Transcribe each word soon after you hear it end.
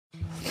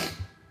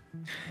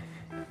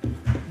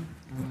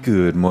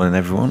Good morning,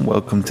 everyone.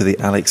 Welcome to the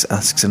Alex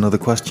Asks Another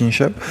Question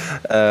show.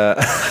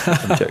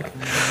 I'm joking.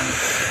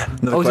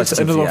 Is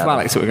another one from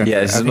Alex that we're going to? Yeah,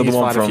 this is another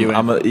one from...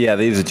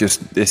 these are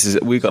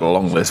just... We've got a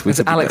long list. It's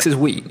Alex's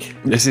week.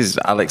 This is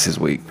Alex's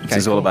week. This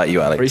is all about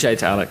you, Alex. Appreciate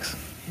it, Alex.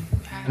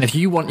 And if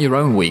you want your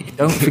own week,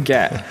 don't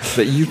forget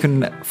that you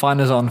can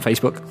find us on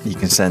Facebook. You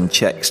can send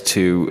checks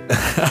to...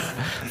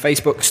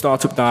 Facebook,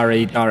 Startup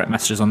Diary, direct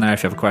messages on there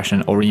if you have a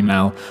question, or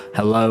email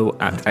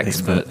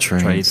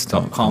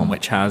hello@experttrades.com,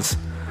 which has...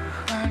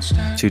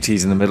 2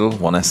 T's in the middle,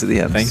 1 S at the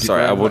end.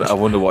 Sorry, I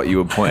wonder what you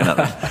were pointing at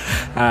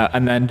there.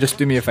 And then just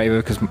do me a favour,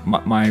 because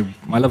my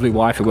lovely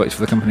wife who works for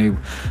the company,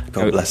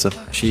 God bless her,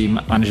 she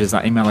manages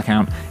that email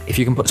account. If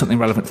you can put something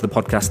relevant to the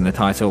podcast in the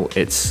title,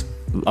 it's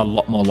a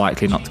lot more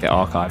likely not to get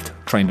archived.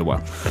 Trained her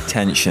well.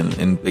 Attention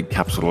in big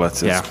capital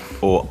letters,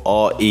 or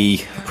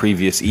RE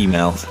previous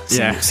email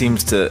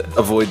seems to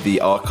avoid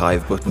the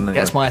archive button. Anyway.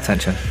 Gets my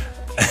attention.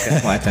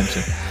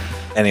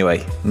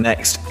 Anyway,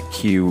 next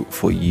cue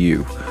for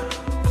you.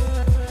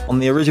 On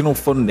the original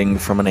funding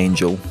from an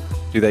angel,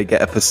 do they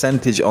get a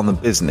percentage on the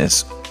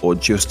business or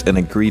just an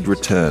agreed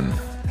return?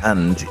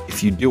 And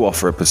if you do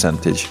offer a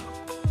percentage,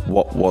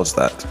 what was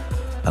that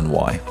and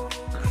why?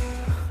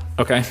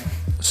 Okay,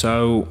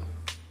 so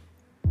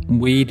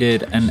we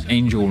did an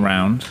angel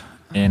round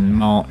in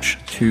March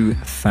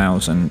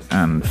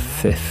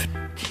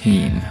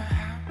 2015.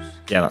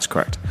 Yeah, that's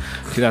correct.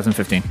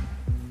 2015.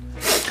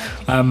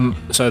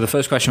 So the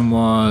first question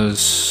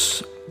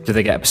was... do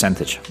they get a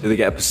percentage? Do they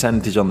get a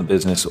percentage on the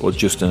business or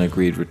just an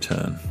agreed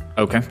return?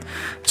 Okay.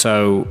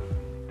 So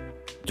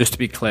just to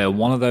be clear,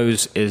 one of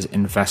those is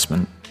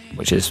investment,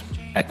 which is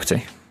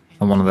equity,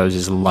 and one of those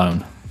is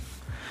loan.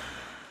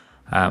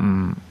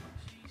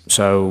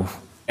 So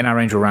in our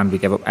angel round, we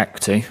gave up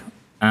equity,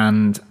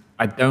 and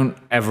I don't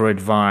ever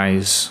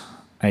advise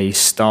a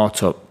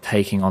startup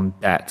taking on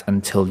debt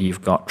until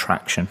you've got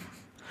traction,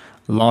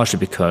 largely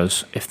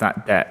because if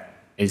that debt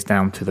is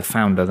down to the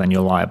founder, then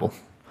you're liable.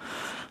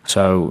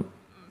 So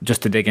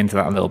just to dig into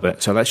that a little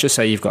bit. So let's just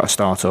say you've got a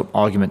startup,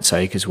 argument's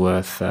sake, is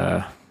worth,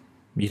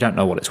 you don't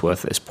know what it's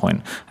worth at this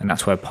point. And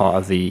that's where part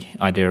of the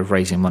idea of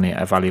raising money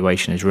at a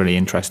valuation is really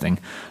interesting,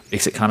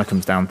 because it kind of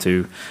comes down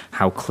to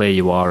how clear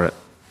you are at,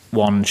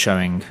 one,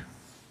 showing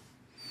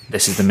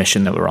this is the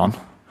mission that we're on.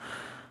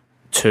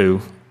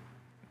 Two,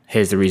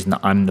 here's the reason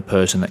that I'm the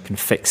person that can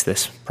fix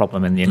this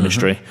problem in the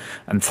industry.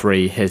 And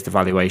three, here's the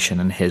valuation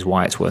and here's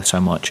why it's worth so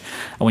much.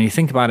 And when you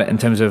think about it in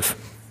terms of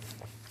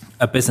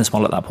a business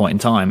model at that point in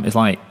time, is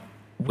like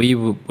we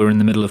were in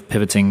the middle of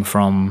pivoting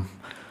from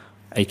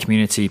a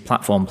community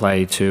platform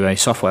play to a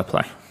software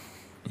play.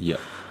 Yeah.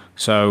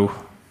 So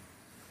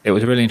it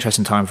was a really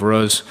interesting time for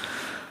us,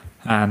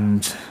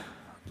 and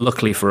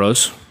luckily for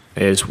us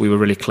is we were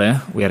really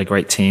clear. We had a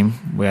great team.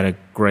 We had a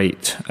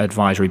great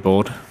advisory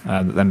board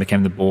that then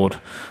became the board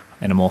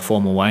in a more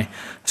formal way.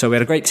 So we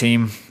had a great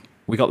team.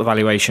 We got the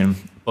valuation,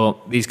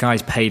 but these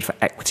guys paid for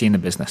equity in the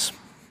business.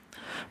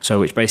 So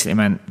which basically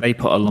meant they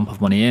put a lump of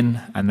money in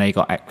and they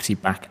got equity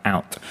back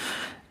out.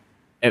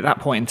 At that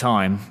point in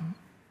time,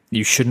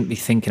 you shouldn't be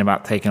thinking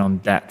about taking on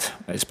debt,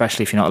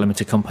 especially if you're not a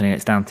limited company and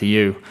it's down to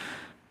you,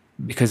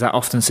 because that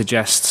often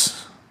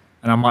suggests,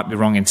 and I might be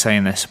wrong in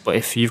saying this, but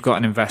if you've got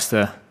an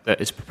investor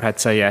that is prepared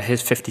to say, yeah,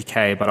 here's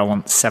 50K, but I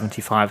want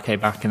 75K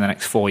back in the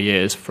next 4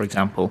 years, for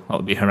example, that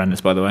would be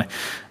horrendous, by the way.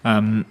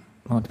 Well,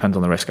 it depends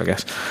on the risk, I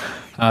guess.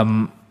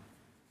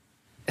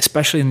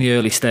 Especially in the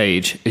early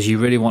stage, is you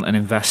really want an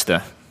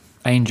investor,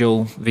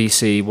 angel,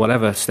 VC,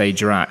 whatever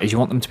stage you're at, is you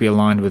want them to be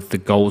aligned with the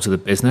goals of the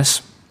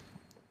business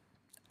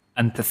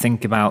and to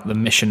think about the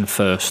mission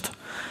first.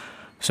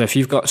 So if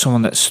you've got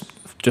someone that's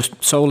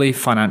just solely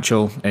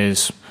financial,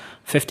 is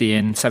 50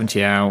 in,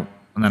 70 out,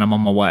 and then I'm on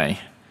my way,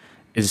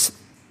 is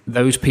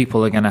those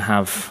people are going to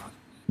have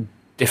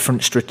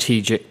different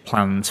strategic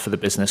plans for the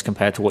business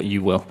compared to what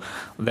you will.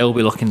 They'll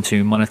be looking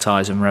to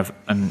monetize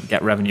and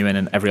get revenue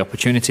in every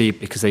opportunity,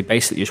 because they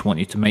basically just want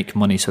you to make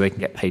money so they can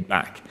get paid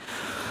back.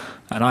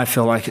 And I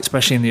feel like,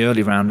 especially in the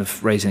early round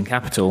of raising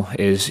capital,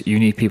 is you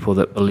need people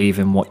that believe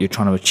in what you're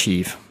trying to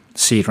achieve.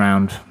 Seed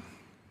round,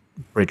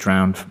 bridge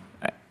round,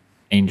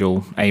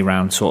 angel, A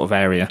round sort of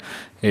area,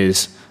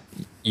 is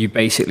you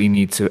basically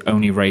need to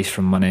only raise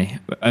from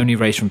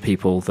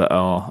people that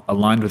are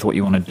aligned with what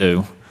you want to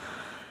do,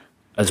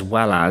 as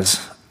well as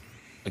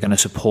are going to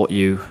support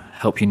you,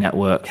 help you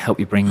network, help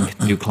you bring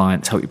new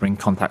clients, help you bring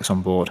contacts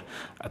on board.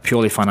 A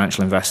purely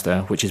financial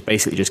investor, which is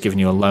basically just giving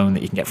you a loan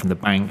that you can get from the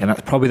bank. And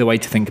that's probably the way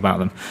to think about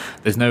them.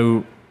 There's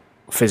no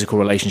physical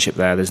relationship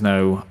there. There's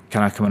no,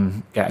 can I come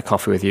and get a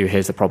coffee with you?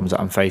 Here's the problems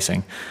that I'm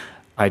facing.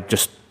 I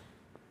just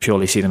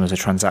purely see them as a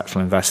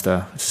transactional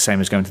investor. It's the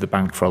same as going to the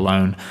bank for a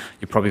loan.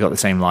 You've probably got the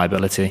same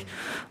liability.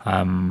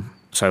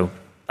 So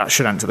that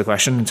should answer the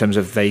question in terms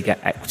of they get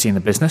equity in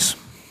the business.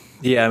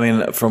 Yeah, I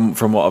mean,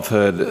 from what I've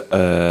heard,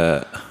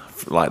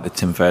 like the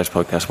Tim Ferriss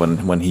podcast,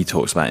 when he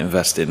talks about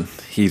investing,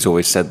 he's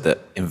always said that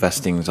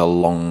investing is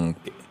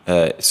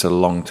it's a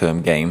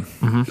long-term game.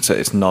 Mm-hmm. So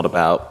it's not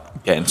about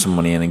getting some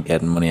money in and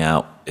getting money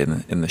out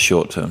in the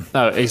short term.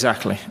 Oh,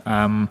 exactly.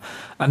 And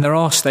there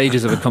are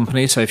stages of a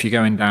company. So if you're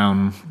going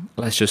down,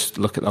 let's just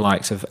look at the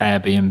likes of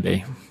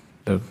Airbnb,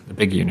 the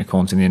big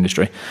unicorns in the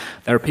industry.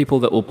 There are people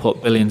that will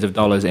put billions of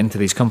dollars into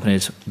these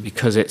companies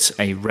because it's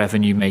a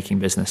revenue-making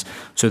business.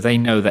 So they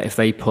know that if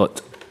they put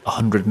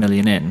 100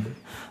 million in,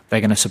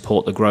 they're going to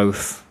support the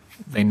growth.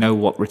 They know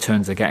what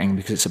returns they're getting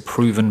because it's a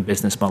proven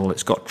business model.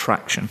 It's got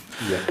traction.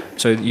 Yeah.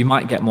 So you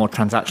might get more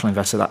transactional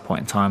investors at that point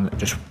in time that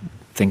just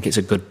think it's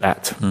a good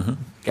bet,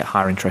 get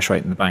higher interest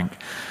rate in the bank.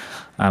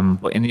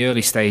 But in the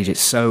early stage, it's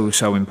so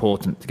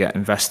important to get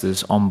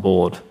investors on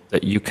board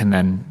that you can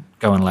then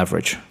go and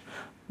leverage.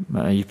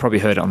 You've probably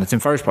heard it on the Tim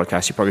Ferriss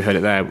podcast. You probably heard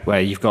it there, where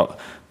you've got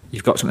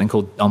something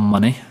called dumb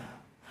money,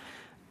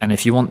 and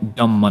if you want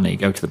dumb money,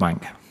 go to the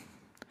bank.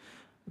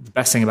 The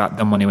best thing about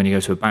dumb money when you go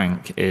to a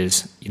bank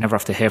is you never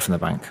have to hear from the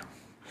bank.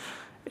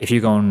 If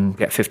you go and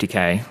get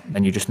 50k,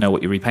 then you just know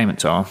what your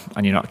repayments are,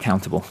 and you're not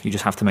accountable. You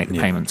just have to make the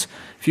payments.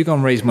 If you go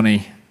and raise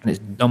money, and it's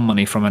dumb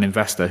money from an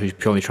investor who's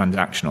purely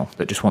transactional,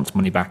 that just wants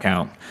money back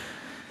out,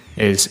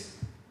 is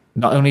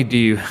not only do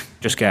you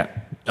just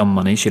get dumb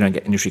money, so you don't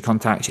get industry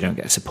contacts, you don't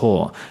get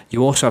support,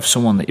 you also have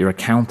someone that you're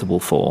accountable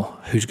for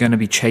who's going to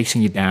be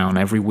chasing you down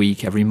every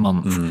week, every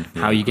month.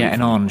 How are you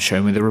getting on?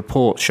 Show me the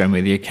reports, show me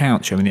the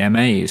accounts, show me the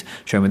MAs,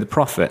 show me the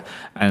profit.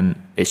 And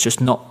it's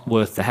just not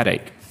worth the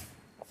headache.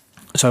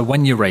 So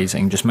when you're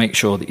raising, just make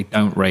sure that you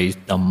don't raise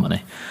dumb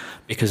money.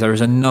 Because there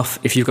is enough,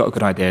 if you've got a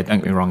good idea, don't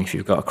get me wrong, if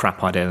you've got a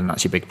crap idea, then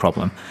that's your big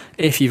problem.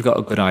 If you've got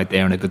a good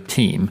idea and a good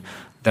team,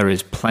 there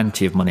is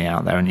plenty of money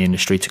out there in the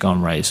industry to go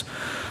and raise.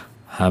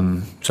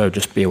 So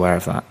just be aware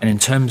of that. And in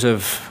terms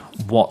of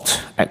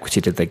what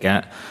equity did they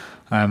get,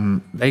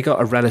 they got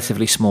a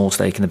relatively small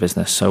stake in the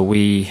business. So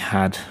we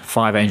had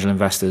 5 angel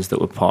investors that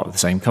were part of the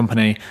same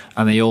company,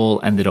 and they all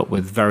ended up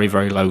with very,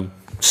 very low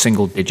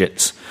single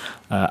digits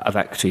of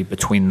equity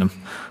between them.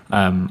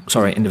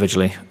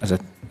 Individually as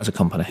a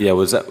company. Yeah,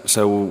 was that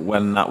so?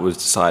 When that was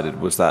decided,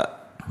 was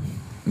that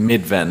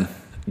Midven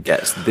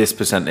gets this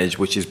percentage,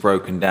 which is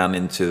broken down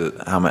into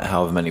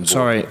however many.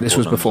 Sorry, this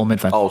was before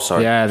Midven. Oh,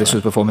 sorry. Yeah, this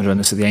was before Midven.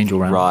 This is the angel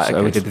round. Right. So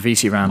okay. we did the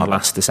VC round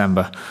last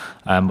December,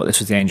 but this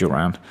was the angel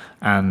round.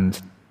 And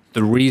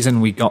the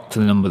reason we got to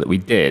the number that we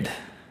did,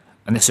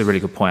 and this is a really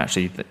good point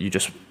actually that you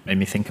just made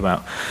me think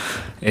about,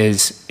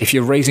 is if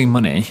you're raising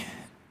money,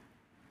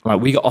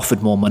 like we got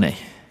offered more money,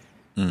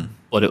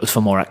 but it was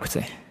for more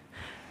equity.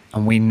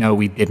 And we know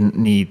we didn't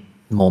need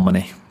more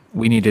money.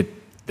 We needed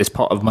this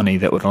pot of money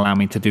that would allow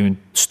me to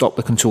stop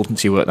the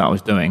consultancy work that I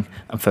was doing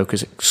and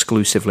focus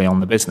exclusively on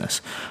the business.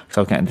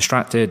 So I was getting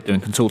distracted, doing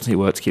consultancy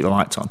work to keep the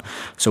lights on.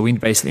 So we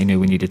basically knew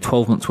we needed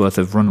 12 months worth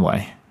of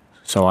runway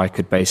so I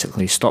could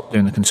basically stop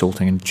doing the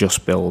consulting and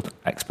just build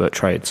expert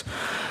trades.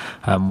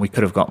 We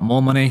could have got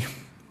more money.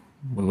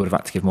 We would have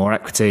had to give more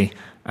equity.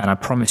 And I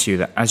promise you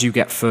that as you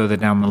get further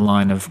down the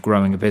line of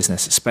growing a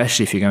business,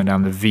 especially if you're going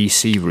down the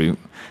VC route,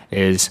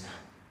 is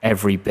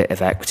every bit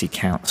of equity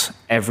counts.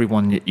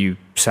 Everyone that you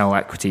sell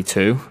equity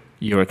to,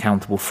 you're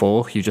accountable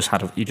for. You just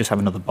have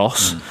another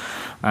boss.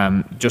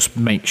 Just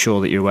make sure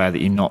that you're aware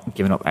that you're not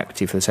giving up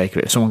equity for the sake of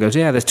it. If someone goes,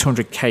 yeah, there's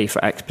 200k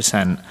for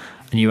X%,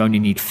 and you only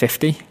need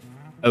 50,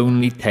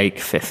 only take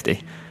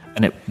 50.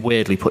 And it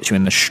weirdly puts you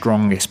in the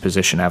strongest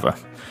position ever.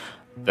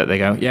 That they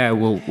go, yeah,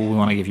 we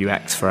want to give you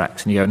X for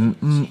X. And you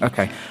go,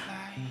 okay,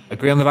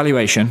 agree on the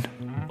valuation,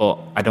 but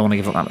I don't want to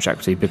give up that much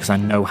equity because I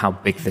know how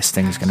big this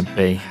thing's going to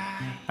be.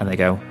 And they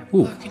go,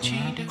 ooh,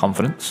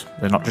 confidence.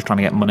 They're not just trying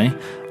to get money.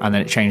 And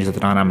then it changes the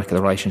dynamic of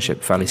the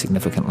relationship fairly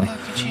significantly.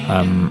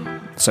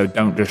 So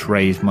don't just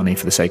raise money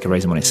for the sake of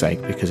raising money's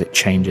sake, because it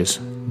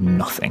changes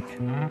nothing.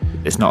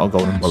 It's not a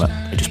golden bullet.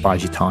 It just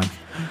buys you time.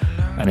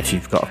 And if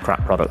you've got a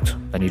crap product,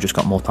 then you've just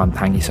got more time to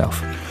hang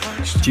yourself.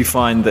 Do you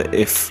find that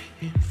if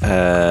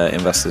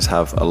investors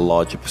have a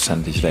larger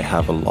percentage, they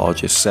have a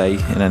larger say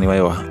in any way,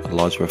 or a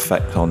larger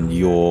effect on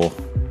your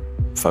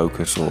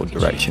focus or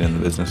direction in the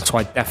business? So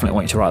I definitely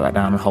want you to write that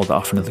down and hold that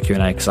off for another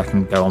Q&A, because I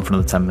can go on for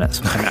another 10 minutes.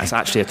 And that's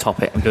actually a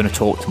topic. I'm doing a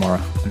talk tomorrow,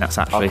 and that's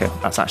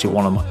actually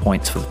one of my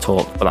points for the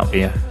talk. But that'd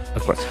be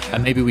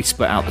and maybe we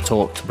split out the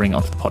talk to bring it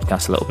onto the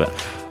podcast a little bit.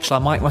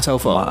 Shall I mic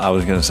myself up? I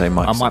was going to say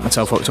mic. I'll mic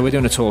myself up. So we're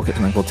doing a talk at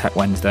something called Tech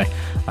Wednesday,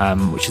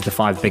 which is the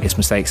 5 biggest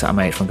mistakes that I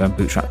made from going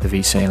bootstrap to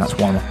VC, and that's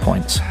one of my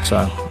points. So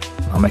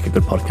I'll make a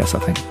good podcast, I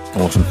think.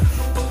 Awesome.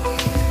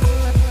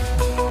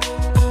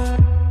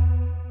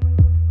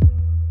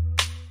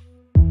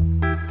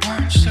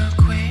 So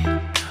quick.